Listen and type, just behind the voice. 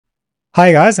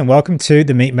Hi, guys, and welcome to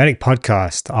the Meet Medic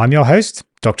podcast. I'm your host,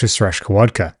 Dr. Suresh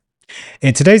Kawadka.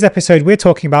 In today's episode, we're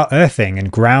talking about earthing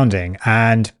and grounding,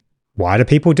 and why do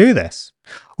people do this?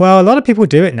 Well, a lot of people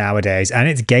do it nowadays, and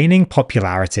it's gaining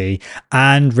popularity.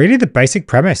 And really, the basic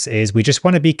premise is we just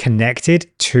want to be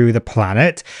connected to the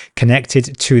planet,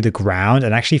 connected to the ground,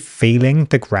 and actually feeling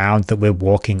the ground that we're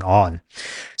walking on.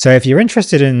 So, if you're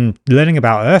interested in learning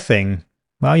about earthing,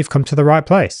 well, you've come to the right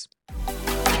place.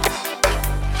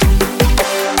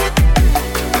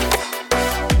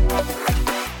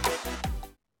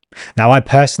 Now, I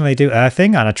personally do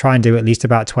earthing and I try and do at least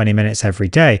about 20 minutes every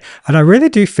day. And I really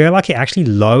do feel like it actually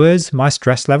lowers my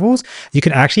stress levels. You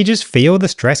can actually just feel the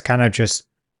stress kind of just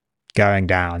going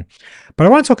down. But I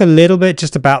want to talk a little bit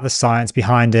just about the science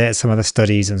behind it, some of the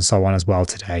studies and so on as well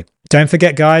today. Don't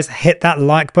forget, guys, hit that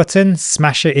like button,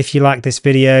 smash it if you like this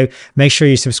video. Make sure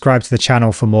you subscribe to the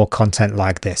channel for more content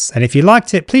like this. And if you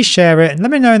liked it, please share it and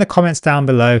let me know in the comments down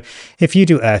below if you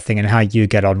do earthing and how you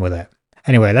get on with it.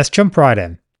 Anyway, let's jump right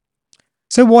in.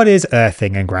 So what is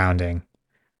earthing and grounding?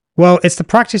 Well, it's the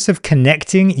practice of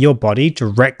connecting your body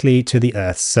directly to the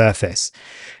Earth's surface.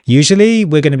 Usually,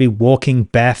 we're going to be walking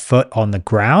barefoot on the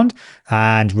ground,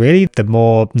 and really, the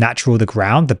more natural the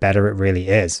ground, the better it really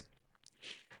is.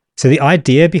 So the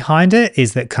idea behind it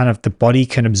is that kind of the body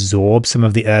can absorb some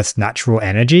of the Earth's natural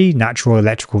energy, natural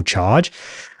electrical charge,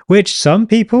 which some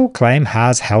people claim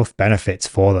has health benefits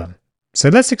for them. So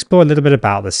let's explore a little bit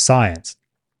about the science.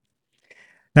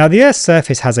 Now, the Earth's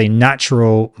surface has a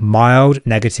natural, mild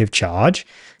negative charge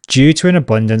due to an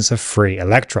abundance of free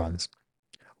electrons.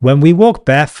 When we walk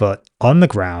barefoot on the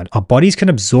ground, our bodies can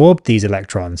absorb these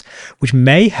electrons, which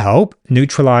may help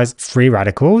neutralize free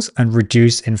radicals and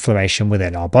reduce inflammation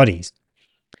within our bodies.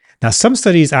 Now, some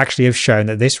studies actually have shown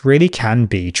that this really can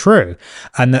be true,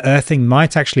 and that earthing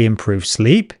might actually improve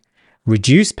sleep,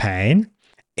 reduce pain,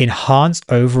 enhance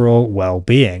overall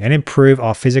well-being, and improve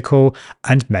our physical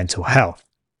and mental health.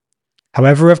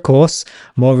 However, of course,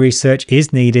 more research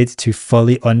is needed to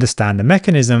fully understand the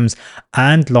mechanisms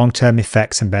and long-term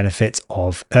effects and benefits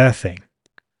of earthing.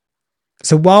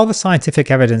 So while the scientific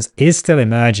evidence is still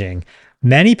emerging,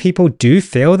 many people do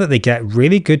feel that they get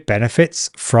really good benefits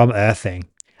from earthing.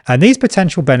 And these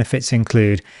potential benefits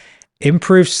include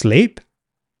improved sleep.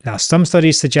 Now, some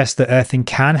studies suggest that earthing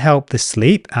can help the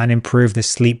sleep and improve the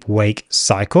sleep-wake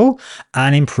cycle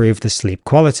and improve the sleep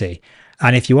quality.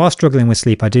 And if you are struggling with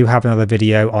sleep, I do have another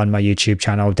video on my YouTube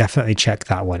channel. Definitely check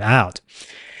that one out.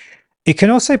 It can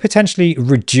also potentially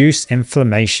reduce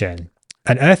inflammation.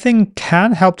 And earthing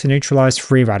can help to neutralize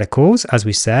free radicals, as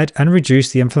we said, and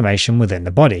reduce the inflammation within the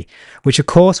body, which of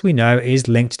course we know is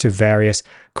linked to various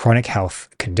chronic health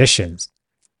conditions.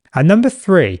 And number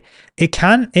 3, it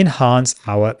can enhance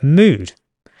our mood.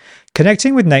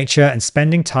 Connecting with nature and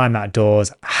spending time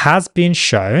outdoors has been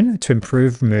shown to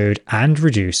improve mood and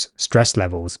reduce stress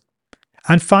levels.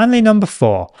 And finally, number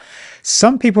 4,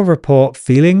 some people report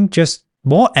feeling just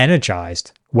more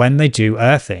energized when they do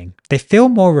earthing. They feel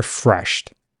more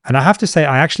refreshed. And I have to say,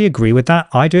 I actually agree with that.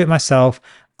 I do it myself.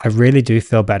 I really do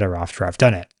feel better after I've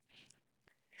done it.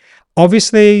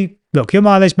 Obviously, look, your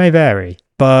mileage may vary,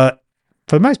 but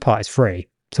for the most part, it's free.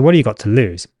 So what do you got to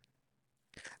lose?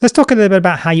 Let's talk a little bit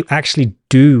about how you actually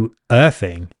do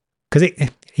earthing, because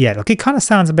it kind of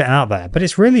sounds a bit out there, but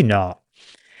it's really not.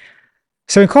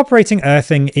 So incorporating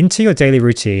earthing into your daily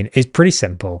routine is pretty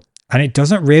simple, and it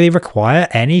doesn't really require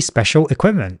any special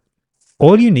equipment.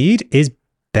 All you need is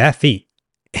bare feet.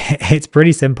 It's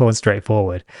pretty simple and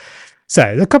straightforward. So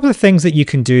there are a couple of things that you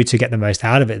can do to get the most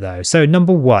out of it though. So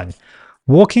number 1,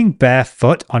 walking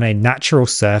barefoot on a natural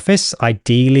surface,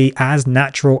 ideally as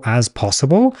natural as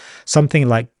possible, something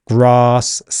like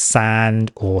grass,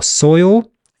 sand, or soil.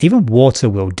 Even water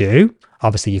will do.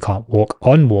 Obviously, you can't walk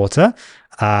on water.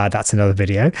 That's another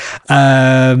video.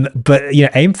 But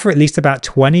aim for at least about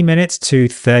 20 minutes to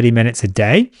 30 minutes a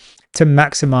day to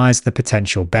maximize the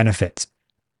potential benefits.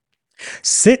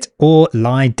 Sit or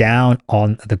lie down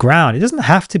on the ground. It doesn't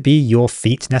have to be your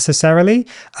feet necessarily.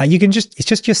 It's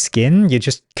just your skin. You're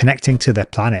just connecting to the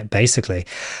planet, basically.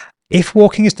 If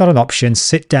walking is not an option,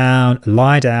 sit down,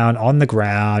 lie down on the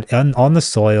ground, on the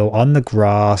soil, on the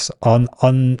grass, on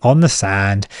the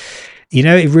sand.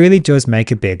 It really does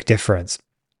make a big difference.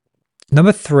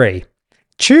 Number 3,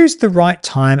 choose the right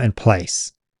time and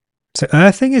place. So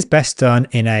earthing is best done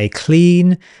in a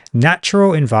clean,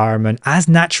 natural environment, as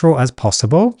natural as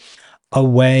possible,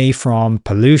 away from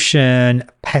pollution,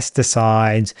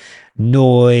 pesticides,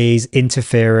 noise,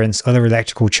 interference, other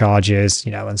electrical charges,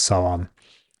 and so on.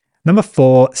 Number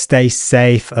 4, stay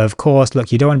safe. Of course,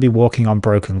 look, you don't want to be walking on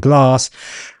broken glass.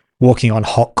 walking on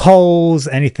hot coals,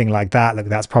 anything like that. Look,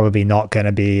 that's probably not going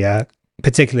to be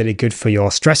particularly good for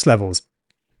your stress levels.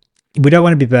 We don't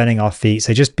want to be burning our feet,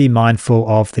 so just be mindful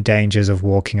of the dangers of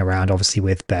walking around, obviously,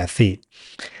 with bare feet.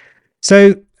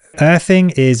 So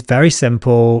earthing is very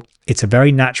simple. It's a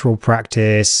very natural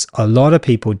practice. A lot of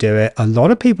people do it. A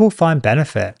lot of people find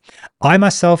benefit. I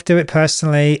myself do it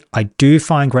personally. I do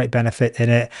find great benefit in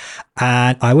it.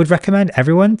 And I would recommend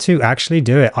everyone to actually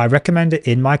do it. I recommend it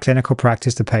in my clinical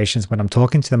practice to patients when I'm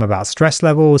talking to them about stress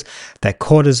levels, their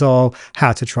cortisol,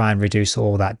 how to try and reduce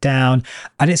all that down.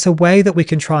 And it's a way that we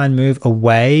can try and move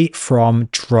away from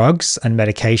drugs and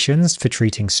medications for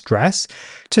treating stress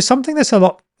to something that's a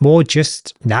lot more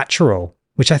just natural,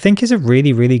 which I think is a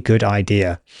really, really good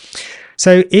idea.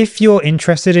 So if you're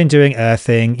interested in doing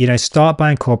earthing, start by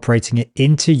incorporating it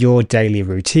into your daily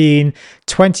routine.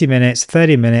 20 minutes,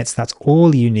 30 minutes, that's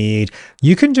all you need.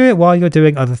 You can do it while you're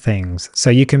doing other things. So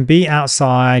you can be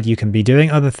outside, you can be doing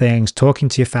other things, talking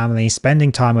to your family,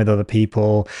 spending time with other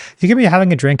people. You can be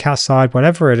having a drink outside,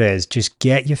 whatever it is. Just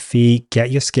get your feet,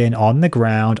 get your skin on the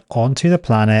ground, onto the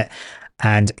planet,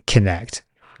 and connect.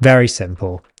 Very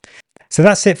simple. So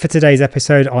that's it for today's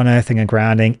episode on earthing and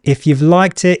grounding. If you've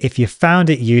liked it, if you found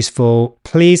it useful,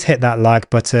 please hit that like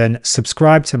button,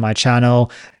 subscribe to my channel.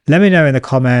 Let me know in the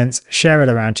comments, share it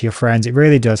around to your friends. It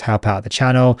really does help out the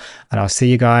channel. And I'll see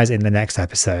you guys in the next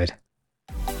episode.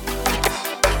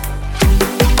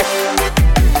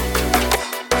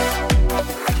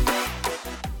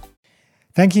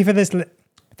 Thank you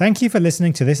for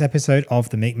listening to this episode of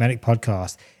the Meek Medic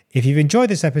Podcast. If you've enjoyed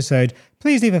this episode,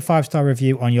 please leave a 5-star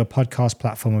review on your podcast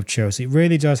platform of choice. It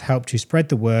really does help to spread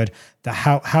the word that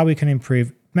how we can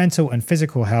improve mental and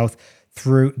physical health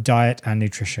through diet and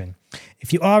nutrition.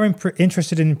 If you are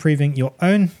interested in improving your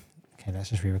own... Okay,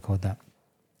 let's just re-record that.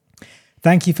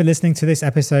 Thank you for listening to this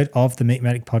episode of the Meek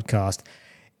Medic Podcast.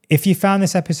 If you found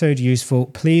this episode useful,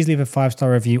 please leave a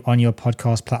 5-star review on your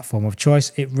podcast platform of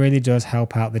choice. It really does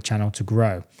help out the channel to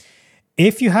grow.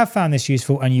 If you have found this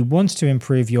useful and you want to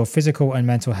improve your physical and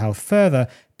mental health further,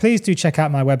 please do check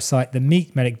out my website,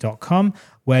 themeekmedic.com,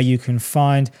 where you can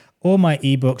find all my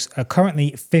ebooks are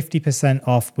currently 50%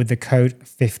 off with the code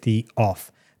 50OFF.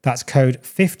 That's code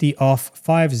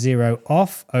 50OFF,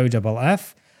 50OFF,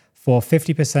 OFF, for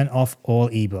 50% off all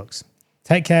ebooks.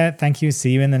 Take care. Thank you.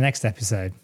 See you in the next episode.